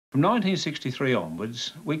From 1963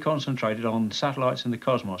 onwards, we concentrated on satellites in the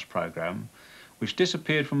Cosmos programme, which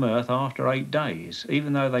disappeared from Earth after 8 days,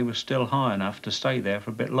 even though they were still high enough to stay there for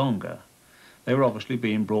a bit longer. They were obviously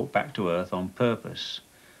being brought back to Earth on purpose.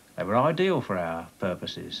 They were ideal for our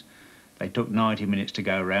purposes. They took 90 minutes to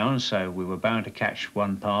go round, so we were bound to catch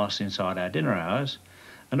one pass inside our dinner hours.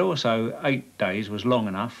 And also, 8 days was long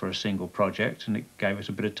enough for a single project, and it gave us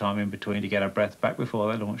a bit of time in between to get our breath back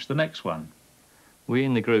before they launched the next one. We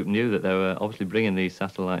in the group knew that they were obviously bringing these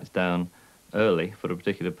satellites down early for a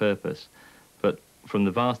particular purpose, but from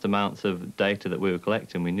the vast amounts of data that we were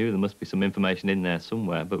collecting, we knew there must be some information in there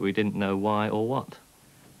somewhere, but we didn't know why or what.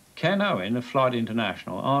 Ken Owen of Flight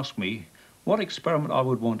International asked me what experiment I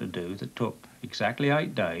would want to do that took exactly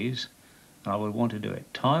 8 days, and I would want to do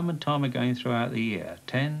it time and time again throughout the year,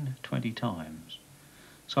 10, 20 times.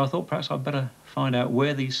 So I thought perhaps I'd better find out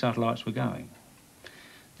where these satellites were going.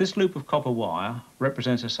 This loop of copper wire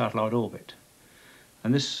represents a satellite orbit,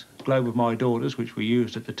 and this globe of my daughter's, which we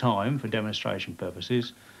used at the time for demonstration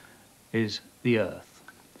purposes, is the Earth.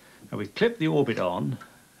 Now we clip the orbit on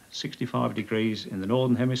 65 degrees in the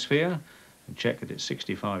northern hemisphere and check that it's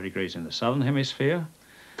 65 degrees in the southern hemisphere,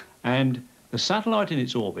 and the satellite in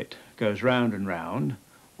its orbit goes round and round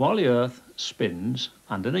while the Earth spins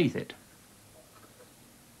underneath it.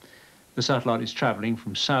 The satellite is travelling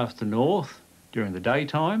from south to north during the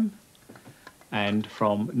daytime and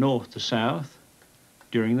from north to south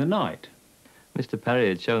during the night. Mr. Perry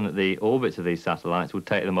had shown that the orbits of these satellites would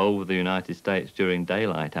take them over the United States during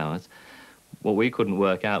daylight hours. What we couldn't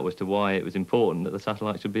work out was to why it was important that the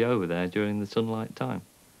satellite should be over there during the sunlight time.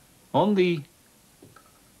 On the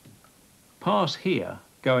pass here,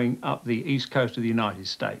 going up the east coast of the United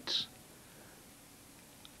States,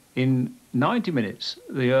 in 90 minutes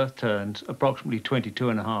the Earth turns approximately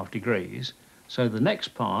 22.5 degrees, so the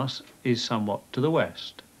next pass is somewhat to the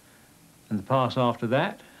west, and the pass after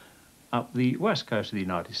that up the west coast of the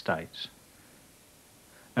United States.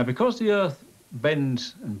 Now, because the Earth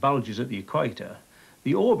bends and bulges at the equator,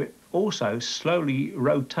 the orbit also slowly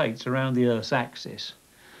rotates around the Earth's axis,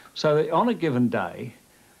 so that on a given day,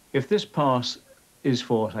 if this pass is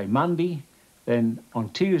for, say, Monday, then on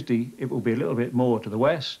Tuesday it will be a little bit more to the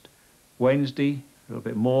west, Wednesday a little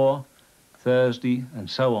bit more, Thursday, and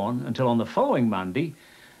so on, until on the following Monday,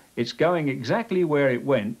 it's going exactly where it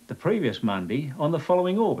went the previous Monday on the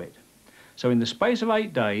following orbit. So in the space of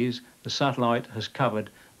 8 days, the satellite has covered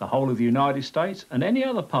the whole of the United States and any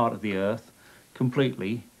other part of the Earth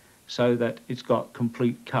completely, so that it's got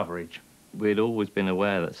complete coverage. We'd always been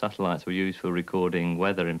aware that satellites were used for recording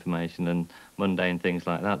weather information and mundane things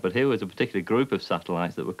like that, but here was a particular group of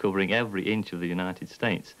satellites that were covering every inch of the United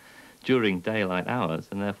States during daylight hours,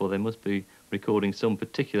 and therefore they must be recording some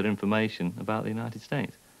particular information about the United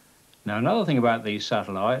States. Now, another thing about these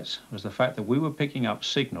satellites was the fact that we were picking up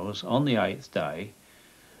signals on the 8th day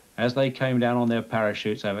as they came down on their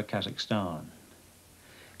parachutes over Kazakhstan.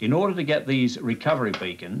 In order to get these recovery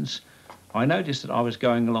beacons, I noticed that I was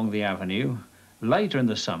going along the avenue later in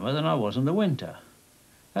the summer than I was in the winter.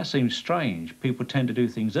 That seems strange. People tend to do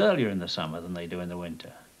things earlier in the summer than they do in the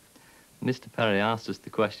winter. Mr. Perry asked us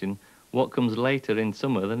the question, what comes later in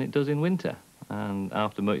summer than it does in winter? And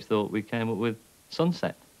after much thought, we came up with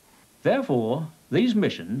sunset. Therefore, these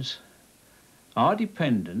missions are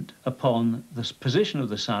dependent upon the position of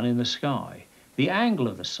the sun in the sky, the angle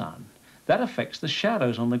of the sun. That affects the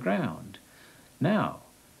shadows on the ground. Now,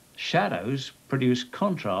 shadows produce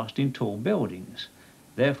contrast in tall buildings.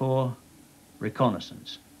 Therefore,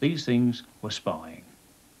 reconnaissance. These things were spying.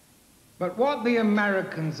 But what the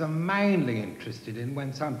Americans are mainly interested in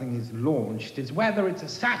when something is launched is whether it's a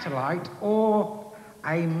satellite or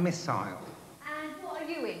a missile. And what are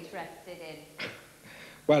you interested in?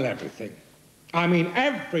 Well, everything. I mean,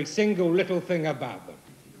 every single little thing about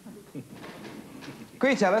them.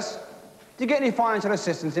 Could you tell us, do you get any financial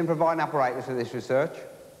assistance in providing apparatus for this research?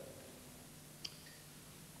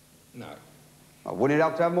 No. Well, wouldn't it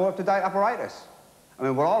help to have more up-to-date apparatus? I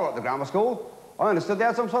mean, when I worked at the grammar school, I understood they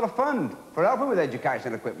had some sort of fund for helping with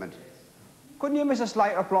education equipment. Couldn't you, Mr.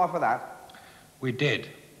 Slater, apply for that? We did.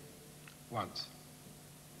 Once.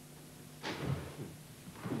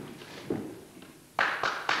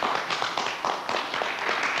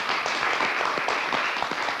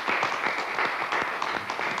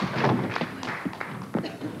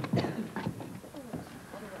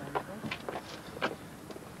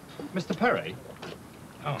 Mr. Perry?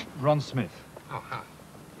 Oh. Ron Smith. Oh, hi.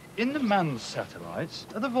 In the manned satellites,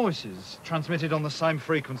 are the voices transmitted on the same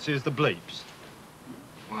frequency as the bleeps?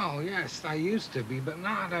 Well, yes, they used to be, but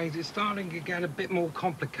nowadays it's starting to get a bit more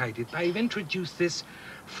complicated. They've introduced this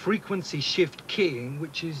frequency shift keying,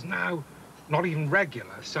 which is now not even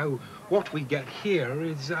regular. So what we get here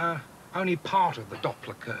is only part of the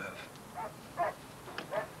Doppler curve.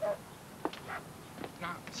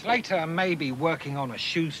 Now, Slater may be working on a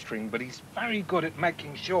shoestring, but he's very good at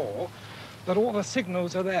making sure that all the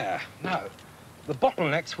signals are there. No, the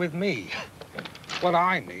bottleneck's with me. What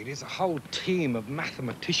I need is a whole team of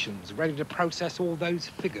mathematicians ready to process all those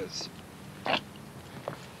figures.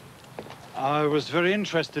 I was very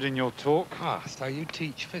interested in your talk. Ah, so you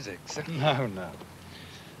teach physics? No, no.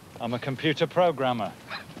 I'm a computer programmer.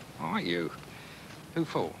 Are you? Who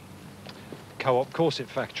for? Co-op corset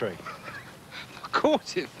factory.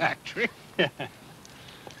 Corset factory? Yeah.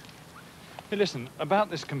 Hey, listen,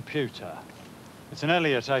 about this computer. It's an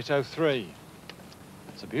Elliott 803.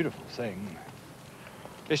 It's a beautiful thing.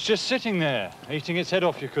 It's just sitting there, eating its head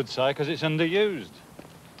off, you could say, because it's underused.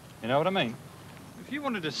 You know what I mean? If you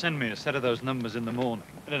wanted to send me a set of those numbers in the morning,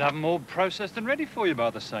 I'd have them all processed and ready for you by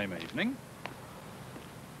the same evening.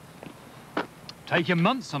 Take you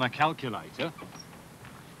months on a calculator.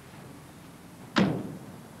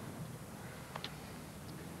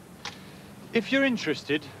 If you're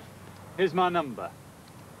interested, here's my number.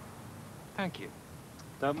 Thank you.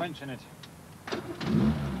 Don't mention it.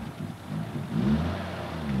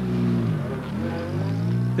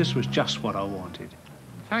 This was just what I wanted.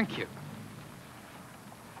 Thank you.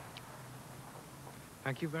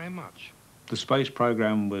 Thank you very much. The space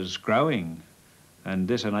program was growing, and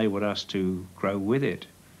this enabled us to grow with it.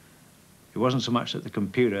 It wasn't so much that the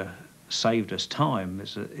computer saved us time,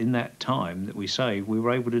 it's that in that time that we saved, we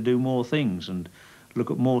were able to do more things and look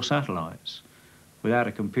at more satellites. Without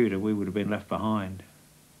a computer, we would have been left behind.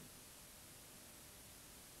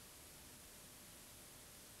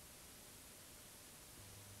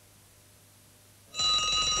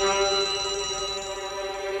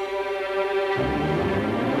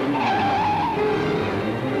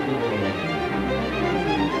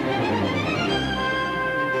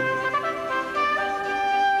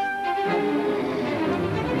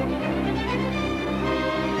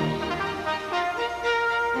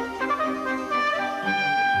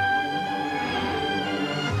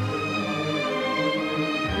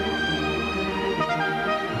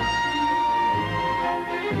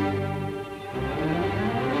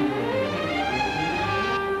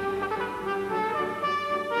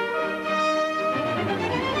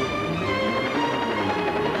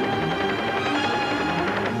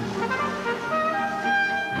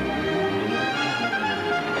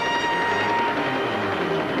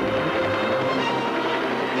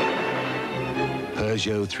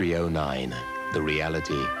 Peugeot 309. The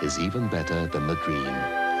reality is even better than the dream.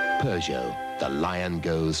 Peugeot, the lion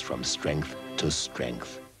goes from strength to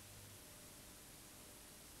strength.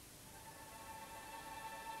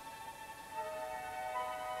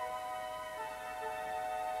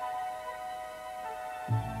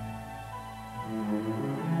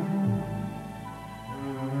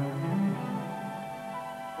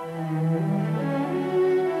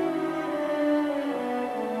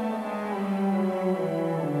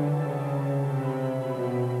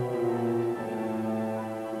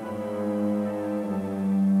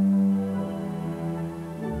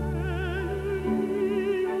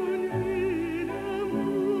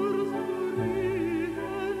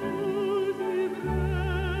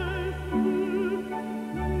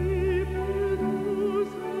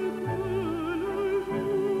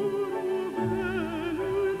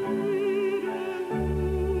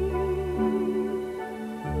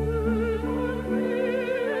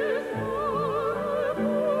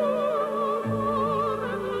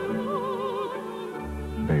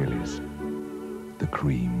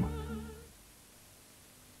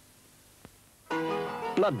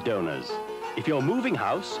 Blood donors. If you're moving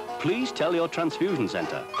house, please tell your transfusion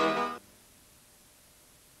centre.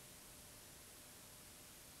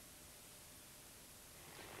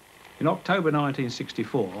 In October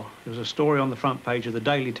 1964, there was a story on the front page of the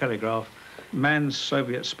Daily Telegraph, manned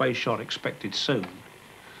Soviet space shot expected soon.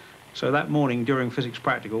 So that morning during physics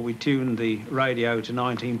practical, we tuned the radio to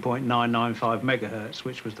 19.995 megahertz,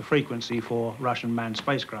 which was the frequency for Russian manned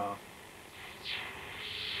spacecraft.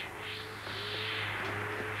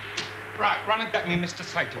 Right, run and get me Mr.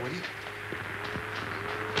 Slater, will you?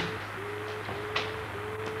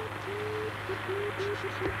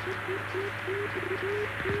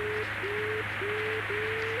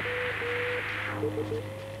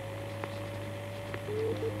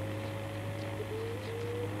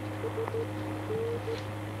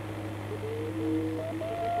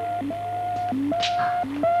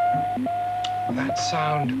 That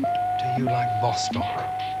sound to you like Vostok?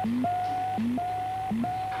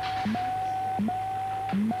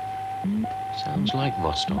 Sounds like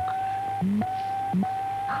Vostok.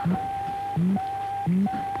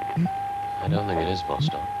 I don't think it is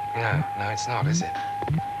Vostok. No, no, it's not, is it?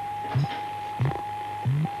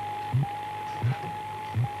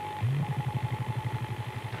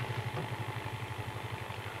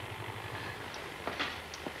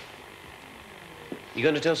 You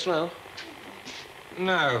going to tell Slough?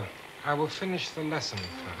 No, I will finish the lesson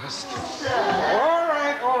first.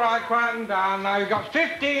 All right, quieten down. Now, you've got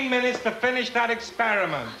 15 minutes to finish that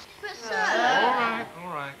experiment. But, sir...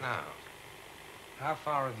 All right, now. How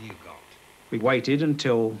far have you got? We waited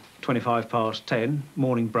until 10:25,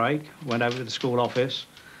 morning break, went over to the school office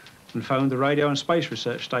and phoned the Radio and Space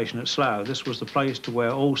Research Station at Slough. This was the place to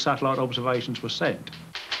where all satellite observations were sent.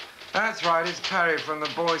 That's right, it's Parry from the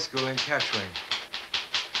boys' school in Kettering.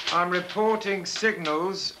 I'm reporting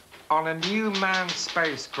signals on a new manned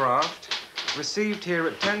spacecraft received here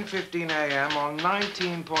at 10:15 a.m. on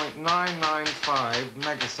 19.995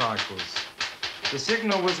 megacycles. The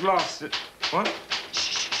signal was lost at... What?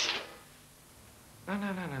 Shh. No.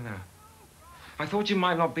 I thought you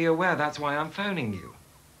might not be aware, that's why I'm phoning you.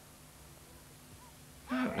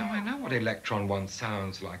 No, I know what Electron 1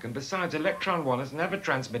 sounds like, and besides, Electron 1 has never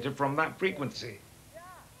transmitted from that frequency.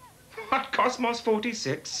 What, Cosmos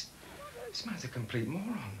 46? This man's a complete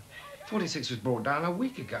moron. 46 was brought down a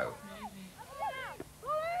week ago.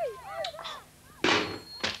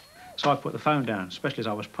 So I put the phone down, especially as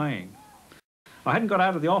I was paying. I hadn't got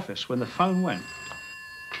out of the office when the phone went.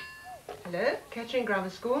 Hello, Kettering Grammar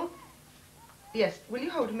School. Yes, will you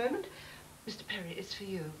hold a moment? Mr. Perry, it's for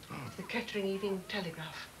you. It's the Kettering Evening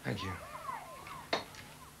Telegraph. Thank you.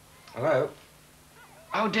 Hello?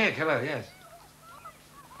 Oh, Dick, hello, yes.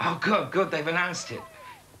 Oh, good, they've announced it.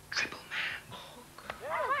 Triple Man.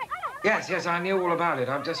 Yes, I knew all about it.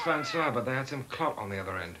 I've just phoned Slough, but they had some clot on the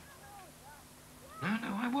other end.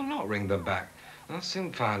 No, I will not ring them back. They'll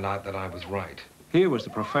soon find out that I was right. Here was the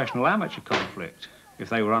professional-amateur conflict. If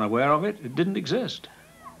they were unaware of it, it didn't exist.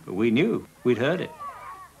 But we knew. We'd heard it.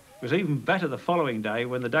 It was even better the following day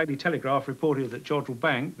when the Daily Telegraph reported that Jodrell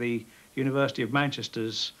Bank, the University of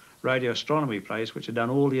Manchester's radio astronomy place, which had done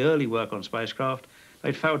all the early work on spacecraft,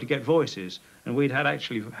 they'd failed to get voices. And we'd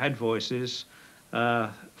actually had voices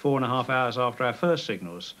 4.5 hours after our first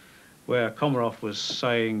signals, where Komarov was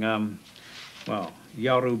saying, well,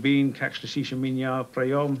 Ya Rubin, Kakslasisha Minya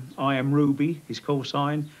Prayom, I am Ruby, his call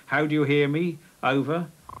sign. How do you hear me? Over.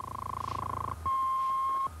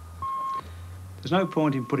 There's no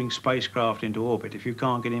point in putting spacecraft into orbit if you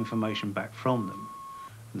can't get information back from them.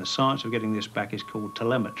 And the science of getting this back is called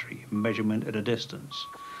telemetry, measurement at a distance.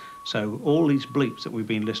 So all these bleeps that we've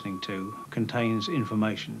been listening to contains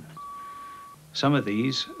information. Some of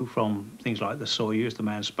these from things like the Soyuz, the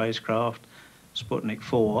manned spacecraft, Sputnik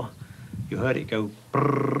 4, you heard it go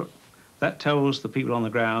brrr. That tells the people on the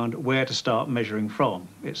ground where to start measuring from.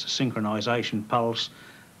 It's a synchronization pulse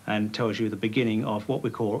and tells you the beginning of what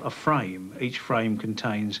we call a frame. Each frame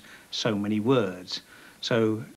contains so many words. So